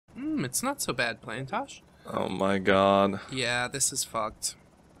It's not so bad, Playintosh. Oh my god. Yeah, this is fucked.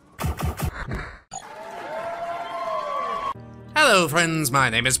 Hello friends, my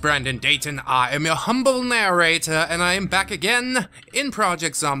name is Brandon Dayton, I am your humble narrator, and I am back again in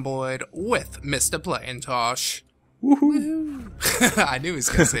Project Zomboid with Mr. Playintosh. Woohoo! I knew he was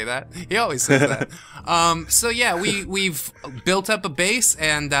gonna say that. He always says that. So yeah, we've built up a base,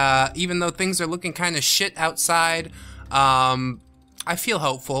 and even though things are looking kind of shit outside, I feel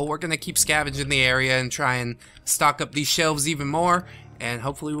hopeful. We're gonna keep scavenging the area and try and stock up these shelves even more, and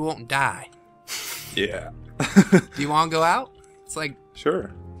hopefully we won't die. Yeah. Do you want to go out? It's like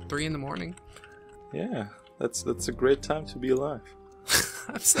Sure. 3 in the morning. Yeah, that's a great time to be alive.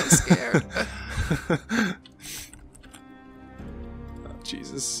 I'm so scared. Oh,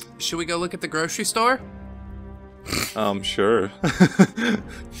 Jesus. Should we go look at the grocery store? Sure.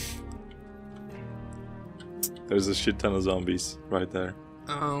 There's a shit ton of zombies right there.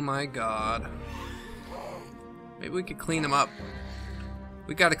 Oh my god. Maybe we could clean them up.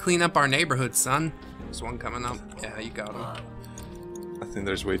 We gotta clean up our neighborhood, son. There's one coming up. Yeah, you got him. I think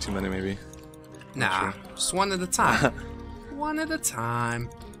there's way too many, maybe. Nah, Sure. just one at a time. One at a time.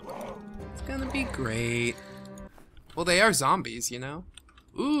 It's gonna be great. Well, they are zombies, you know?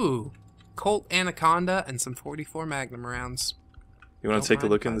 Ooh, Colt Anaconda and some 44 Magnum rounds. You want to take a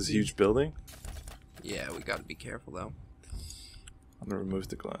look in this huge building? Yeah, we gotta be careful, though. I'm gonna remove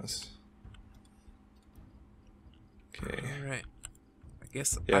the glass. Okay. Alright. I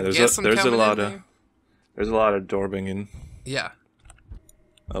guess, Yeah, I'm there's a coming lot in of there. there's a lot of door banging. Yeah.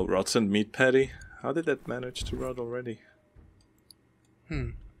 Oh, rotten meat patty. How did that manage to rot already?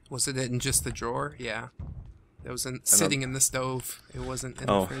 Was it in just the drawer? Yeah. It was sitting in the stove. It wasn't in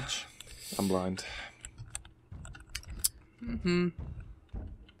the fridge. I'm blind.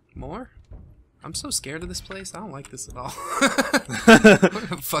 More? I'm so scared of this place. I don't like this at all. I'm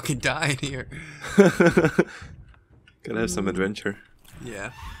gonna fucking die in here. Gotta have some adventure.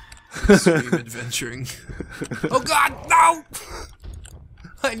 Yeah. Extreme adventuring. Oh god, no!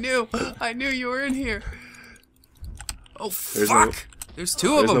 I knew you were in here. Oh fuck! There's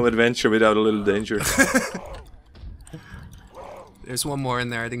two of them. There's no adventure without a little danger. There's one more in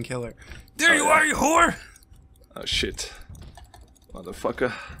there. I didn't kill her. There you are, you whore! Oh shit.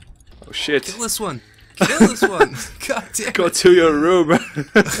 Motherfucker. Oh shit. Kill this one. Kill this one. God damn it. Go to your room.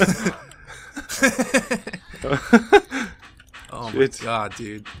 Oh Shit. my god,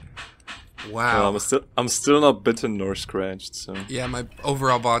 dude. Wow. Well, I'm still not bitten nor scratched, so. Yeah, my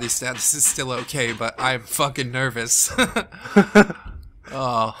overall body status is still okay, but I'm fucking nervous.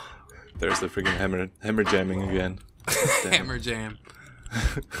 Oh. There's the freaking hammer jamming again. Hammer jam.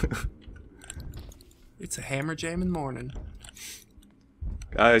 It's a hammer jamming morning.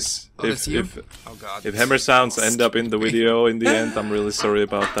 Guys, Oh, that's you? if Oh god. if hammer sounds end up in the video in the end, I'm really sorry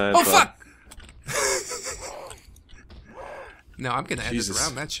about that. Oh but fuck! No, I'm gonna edit Jesus.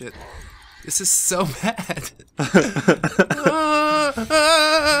 around that shit. This is so bad.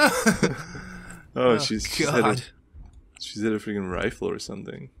 Oh, she's hit God. a freaking rifle or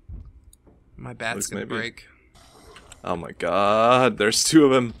something. My bat's Look, gonna maybe. break. Oh my god, there's two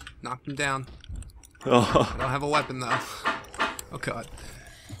of them. Knocked him down. Oh, I don't have a weapon though. Oh god.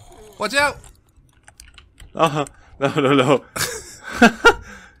 Watch out! no.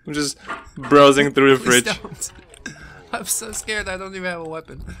 I'm just browsing through the Please fridge. don't. I'm so scared I don't even have a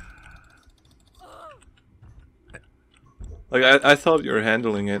weapon. Like I thought you were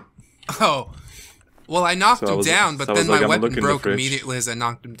handling it. Oh. Well, I knocked So I him was- down, but so I then was like, my I'm gonna weapon look in the broke fridge. immediately as I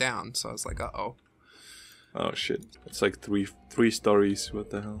knocked him down. So I was like, uh-oh. Oh shit! It's like three stories. What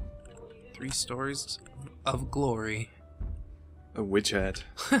the hell? 3 stories of glory. A witch hat.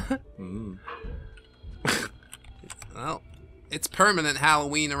 Well, it's permanent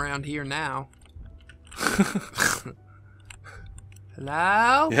Halloween around here now.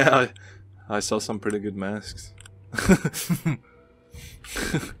 Hello? Yeah, I saw some pretty good masks.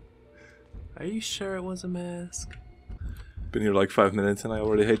 Are you sure it was a mask? Been here like 5 minutes and I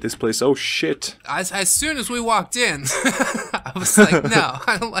already hate this place. Oh shit! As soon as we walked in, I was like, no,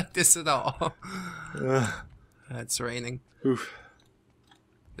 I don't like this at all. It's raining. Oof.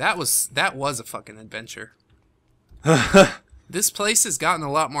 That was a fucking adventure. This place has gotten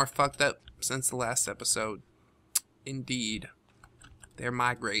a lot more fucked up since the last episode. Indeed. They're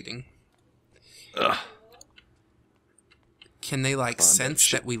migrating. Ugh. Can they, like, Fun, sense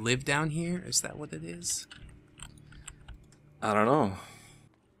shit. that we live down here? Is that what it is? I don't know.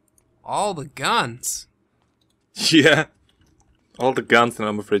 All the guns. Yeah. All the guns and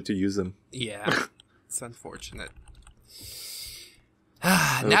I'm afraid to use them. Yeah. It's unfortunate.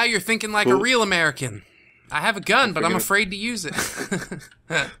 Now you're thinking like a real American. I have a gun, but I'm afraid to use it.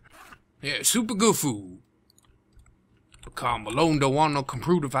 Yeah, super good food. Because Malone don't want no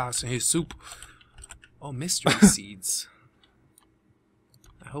computer virus in his soup. Oh, mystery seeds.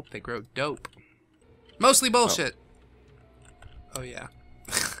 I hope they grow dope. Mostly bullshit. Oh yeah.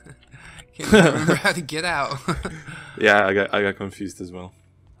 Can't even remember how to get out. Yeah, I got confused as well.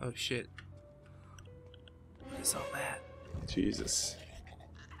 Oh shit. What is all that? Jesus.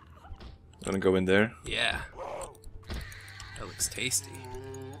 Wanna go in there? Yeah. That looks tasty.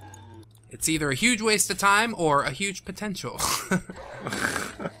 It's either a huge waste of time or a huge potential.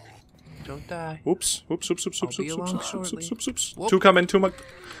 Don't die. Whoops. Whoops. Whoops. Whoops. I'll Whoops. be Whoops. along Whoops. shortly. Whoops. Whoops. Whoop. Two coming. Two more.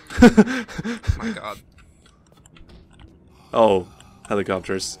 My god. Oh,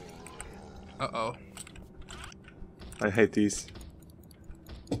 helicopters. Uh-oh. I hate these.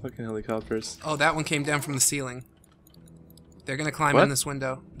 Fucking helicopters. Oh, that one came down from the ceiling. They're gonna climb What? in this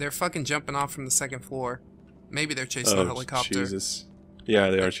window. They're fucking jumping off from the second floor. Maybe they're chasing Oh, a helicopter. Jesus. Yeah,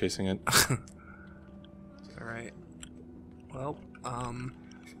 they are chasing it. Alright. Well,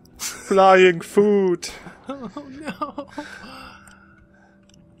 Flying food. Oh no.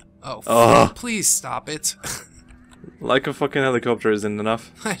 Oh, Oh. please stop it. Like a fucking helicopter isn't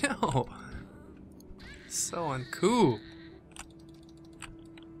enough. I know. So uncool.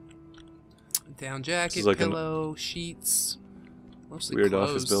 Down jacket, like pillow, sheets. Mostly weird clothes.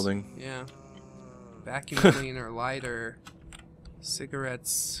 office building. Yeah. Vacuum cleaner, lighter,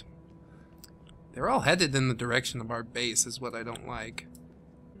 cigarettes. They're all headed in the direction of our base, is what I don't like.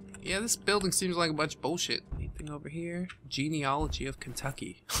 Yeah, this building seems like a bunch of bullshit. Anything over here? Genealogy of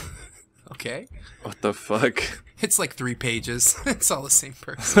Kentucky. Okay. What the fuck? It's like 3 pages. It's all the same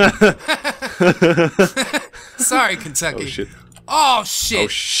person. Sorry, Kentucky. Oh shit. Oh shit! Oh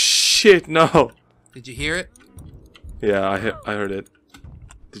shit, no! Did you hear it? Yeah, I heard it.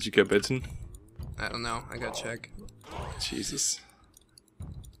 Did you get bitten? I don't know. I gotta check. Jesus.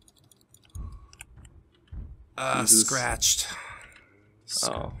 Scratched.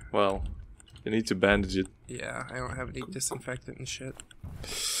 Oh, well. You need to bandage it. Yeah, I don't have any disinfectant and shit.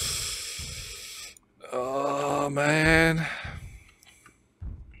 Oh, man.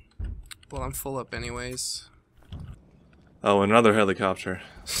 Well, I'm full up anyways. Oh, another helicopter.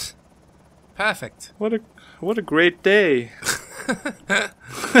 Perfect. What a great day.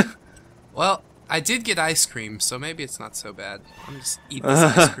 Well, I did get ice cream, so maybe it's not so bad. I'm just eat this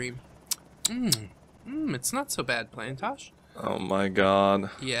ice cream. It's not so bad, Playintosh. Oh my god.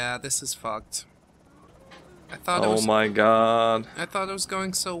 Yeah, this is fucked. I thought Oh my god. I thought it was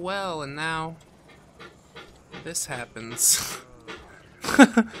going so well, and now this happens.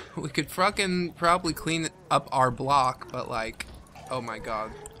 We could fucking probably clean up our block, but like, oh my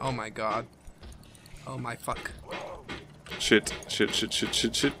god, oh my god, oh my fuck. Shit, shit, shit, shit,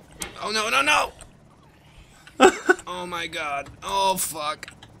 shit, shit. Oh no, no, no! Oh my god, oh fuck.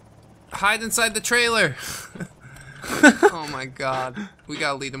 Hide inside the trailer. Oh my god, we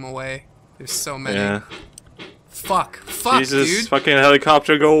gotta lead them away. There's so many. Yeah. Fuck, fuck, Jesus, dude. fucking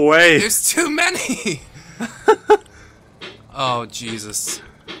helicopter, go away. There's too many. Oh Jesus.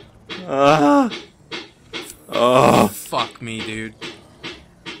 Oh. Fuck me, dude.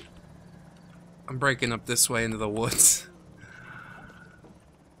 I'm breaking up this way into the woods.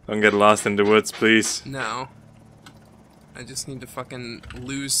 Don't get lost in the woods, please. No. I just need to fucking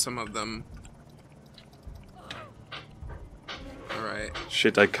lose some of them. Alright.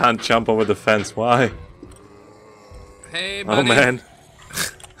 Shit, I can't jump over the fence. Why? Hey, buddy. Oh man.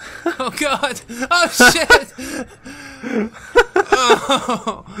 Oh god. Oh shit.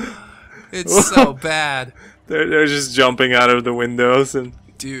 Oh. It's so bad. They're just jumping out of the windows and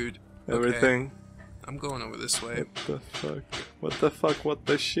Dude. Okay. everything. I'm going over this way. What the fuck? What the fuck? What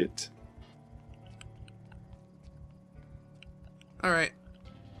the shit? Alright.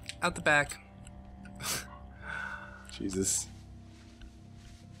 Out the back. Jesus.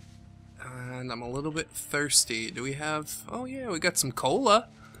 And I'm a little bit thirsty. Do we have... Oh yeah, we got some cola.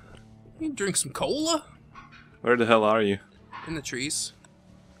 You can drink some cola? Where the hell are you? In the trees.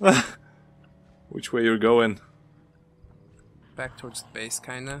 Which way you're going? Back towards the base,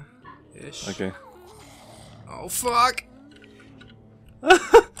 kinda. Ish. Okay. Oh fuck! There's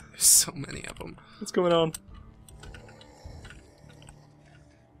so many of them. What's going on?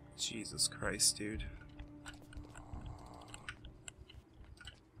 Jesus Christ, dude.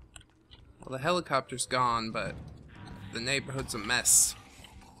 Well, the helicopter's gone, but the neighborhood's a mess.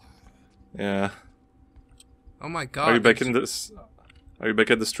 Yeah. Oh my god. Are you back in this? Are you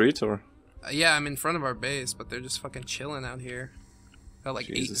back at the street or? Yeah, I'm in front of our base, but they're just fucking chilling out here. Got like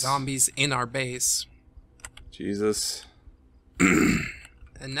 8 Jesus. zombies in our base. Jesus.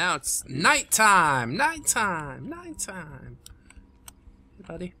 And now it's nighttime! Nighttime! Nighttime! Hey,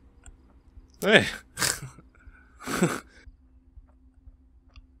 buddy. Hey.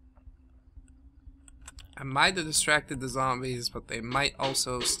 I might have distracted the zombies, but they might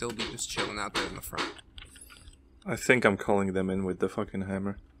also still be just chilling out there in the front. I think I'm calling them in with the fucking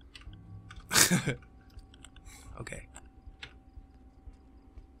hammer. Okay.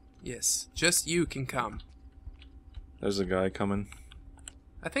 Yes, just you can come. There's a guy coming.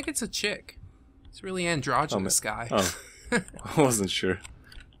 I think it's a chick. It's really androgynous guy. Oh. I wasn't sure.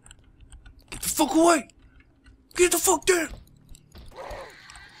 Get the fuck away! Get the fuck down!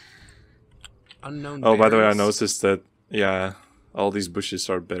 Unknown Oh, by the way, I berries? noticed that, yeah, all these bushes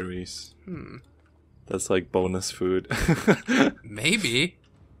are berries. That's like bonus food. Maybe.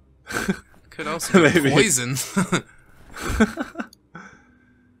 Could also be Maybe. poison.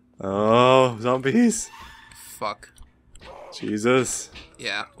 Oh, zombies! Fuck. Jesus.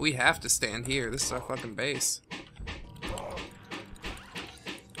 Yeah, we have to stand here. This is our fucking base.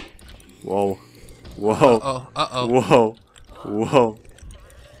 Whoa. Whoa. Uh-oh, uh-oh. Whoa. Whoa.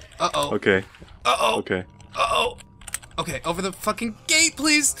 Uh-oh. Okay. Uh-oh. Okay. Uh-oh. Okay, over the fucking gate,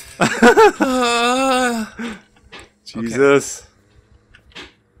 please! Jesus.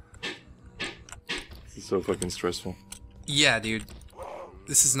 This is so fucking stressful. Yeah, dude.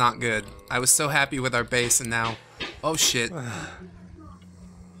 This is not good. I was so happy with our base, and now... Oh, shit.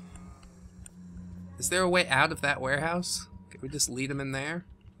 Is there a way out of that warehouse? Can we just lead them in there?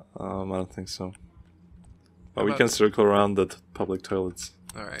 I don't think so. But How we about- can circle around the public toilets.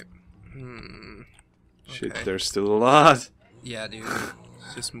 Alright. Shit, Okay. there's still a lot. Yeah, dude.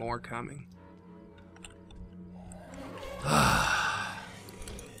 It's just more coming.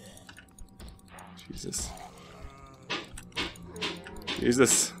 Jesus.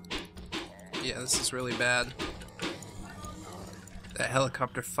 Jesus. Yeah, this is really bad. That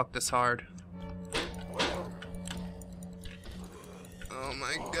helicopter fucked us hard. Oh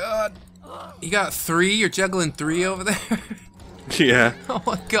my god. You got 3? You're juggling 3 over there? Yeah. Oh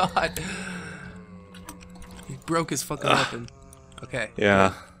my god. He broke his fucking weapon. Okay.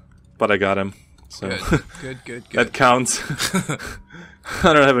 Yeah. But I got him. So Good. that counts.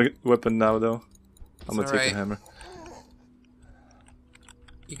 I don't have a weapon now though. I'm gonna It's take alright. the hammer.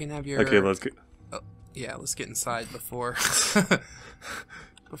 You can have your... Okay, let's get Yeah, let's get inside before...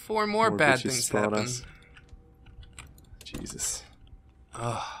 before more bad bitches things spot happen. us. Jesus.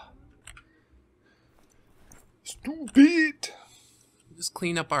 Ugh. Stupid. Just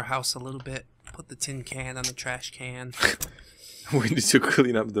clean up our house a little bit. Put the tin can on the trash can. We need to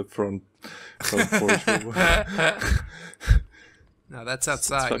clean up the front porch. No, that's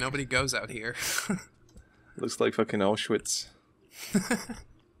outside. fuck- Nobody goes out here. Looks like fucking Auschwitz.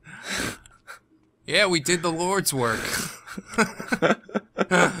 Yeah, we did the Lord's work.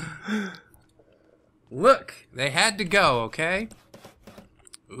 Look, they had to go, okay?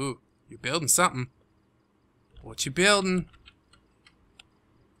 Ooh, you're building something. What you building?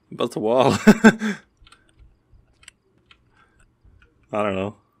 Built a wall. I don't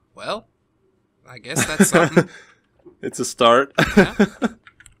know. Well, I guess that's something. It's a start.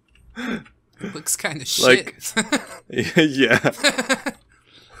 It looks kind of shit. Yeah.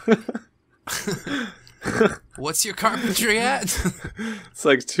 What's your carpentry at? It's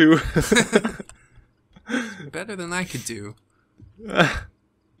like 2. Better than I could do.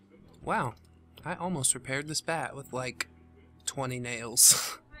 Wow, I almost repaired this bat with like 20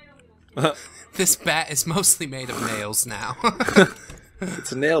 nails. This bat is mostly made of nails now.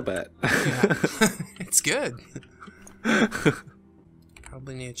 It's a nail bat. Yeah. It's good.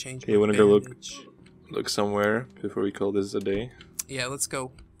 Probably need to change my You wanna go look? bandage. Look somewhere before we call this a day. Yeah, let's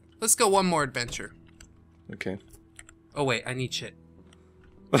go. Let's go one more adventure. Okay. Oh wait, I need shit.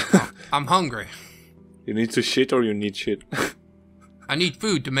 Oh, I'm hungry. You need to shit or you need shit? I need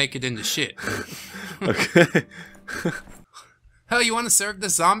food to make it into shit. Okay. Hell, you want to serve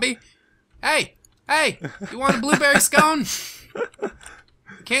this zombie? Hey, you want a blueberry scone?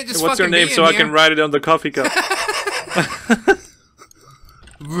 You can't just What's your fucking name be so in I here. can write it on the coffee cup?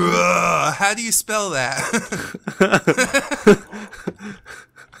 How do you spell that?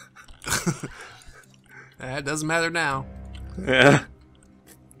 It doesn't matter now. Yeah.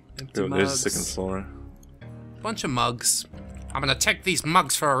 Empty Oh, there's the mugs. second floor. Bunch of mugs. I'm gonna take these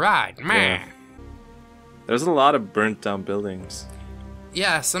mugs for a ride. Meh. There's a lot of burnt down buildings.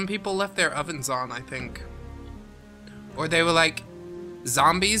 Yeah, some people left their ovens on, I think. Or they were like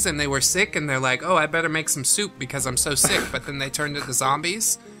zombies and they were sick and they're like, oh, I better make some soup because I'm so sick. But then they turned into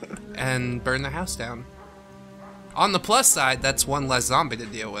zombies and burned their house down. On the plus side, that's one less zombie to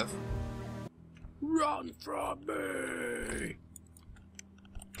deal with. Run from me!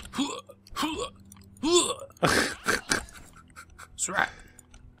 That's right.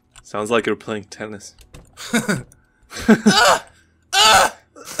 Sounds like you're playing tennis.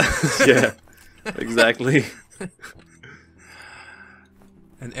 Yeah, exactly.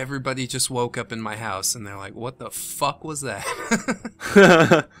 And everybody just woke up in my house and they're like, what the fuck was that?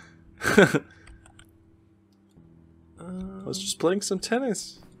 I was just playing some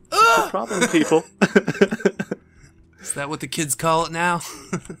tennis. What's the problem, people? Is that what the kids call it now?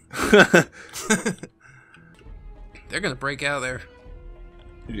 They're gonna break out of there.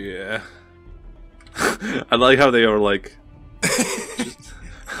 Yeah. I like how they are like just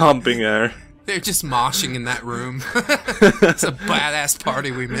humping air. They're just moshing in that room. It's a badass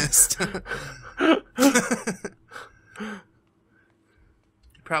party we missed.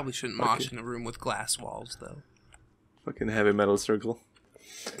 Probably shouldn't mosh in a room with glass walls, though. Fucking heavy metal circle.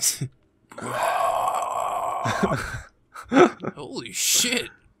 Holy shit.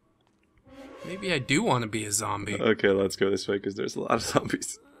 Maybe I do want to be a zombie. Okay, let's go this way because there's a lot of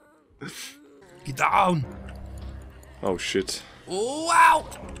zombies. Get down. Oh shit. Wow.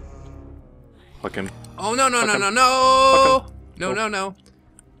 Fucking. Oh no no no no no. No no no.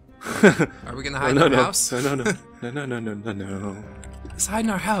 Are we gonna hide in our house? No. Let's hide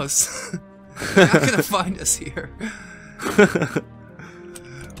in our house. They're not gonna find us here.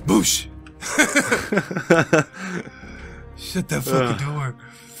 Boosh! Shut that fucking door.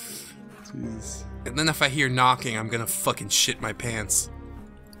 Jesus. And then if I hear knocking, I'm gonna fucking shit my pants.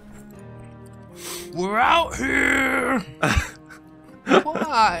 We're out here!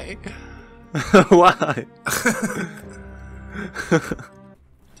 Why? Why?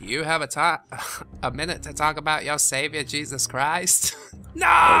 Do you have a minute to talk about your Savior, Jesus Christ?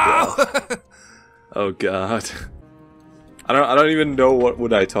 No! Oh god. I don't even know what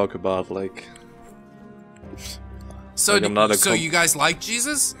would I talk about, like. So, like so you guys like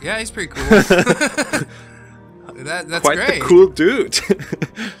Jesus? Yeah, he's pretty cool. That's quite great. the cool dude. So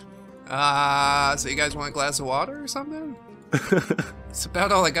you guys want a glass of water or something? That's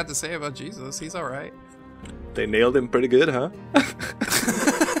about all I got to say about Jesus. He's alright. They nailed him pretty good, huh?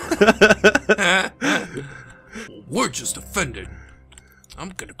 We're just offended. I'm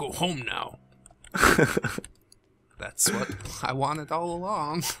gonna go home now. That's what I wanted all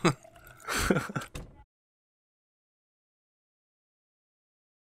along.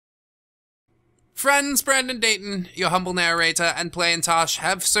 Friends, Brandon Dayton, your humble narrator, and Playintosh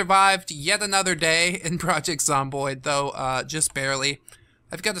have survived yet another day in Project Zomboid, though just barely.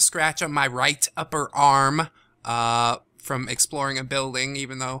 I've got a scratch on my right upper arm from exploring a building,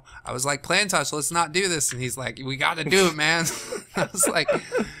 even though I was like, Playintosh, let's not do this. And he's like, we gotta do it, man. I was like,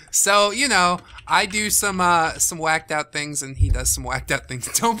 so, you know, I do some whacked out things and he does some whacked out things.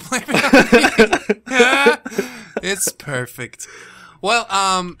 Don't blame it on me. It's perfect. Well,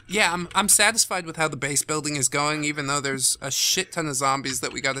 yeah, I'm satisfied with how the base building is going, even though there's a shit ton of zombies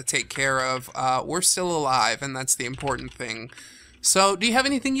that we gotta take care of. We're still alive, and that's the important thing. So, do you have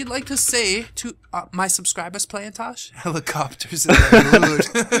anything you'd like to say to my subscribers, Playintosh? Helicopters in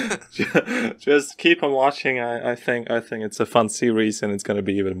the hood. Just keep on watching. I think it's a fun series, and it's gonna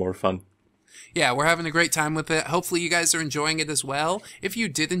be even more fun. Yeah, we're having a great time with it. Hopefully you guys are enjoying it as well. If you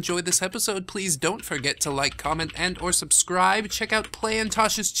did enjoy this episode, please don't forget to like, comment, and or subscribe. Check out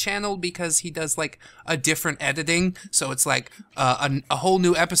Playintosh's channel because he does like a different editing. So it's like a whole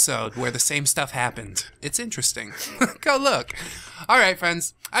new episode where the same stuff happened. It's interesting. Go look. Alright,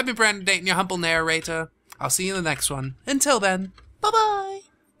 friends. I've been Brandon Dayton, your humble narrator. I'll see you in the next one. Until then, bye-bye.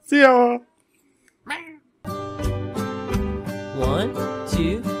 See ya. 1,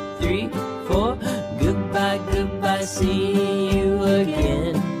 2, 3, 4. Goodbye, goodbye, see you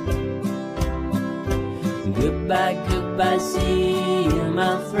again. Goodbye, goodbye, see you,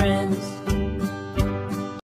 my friends.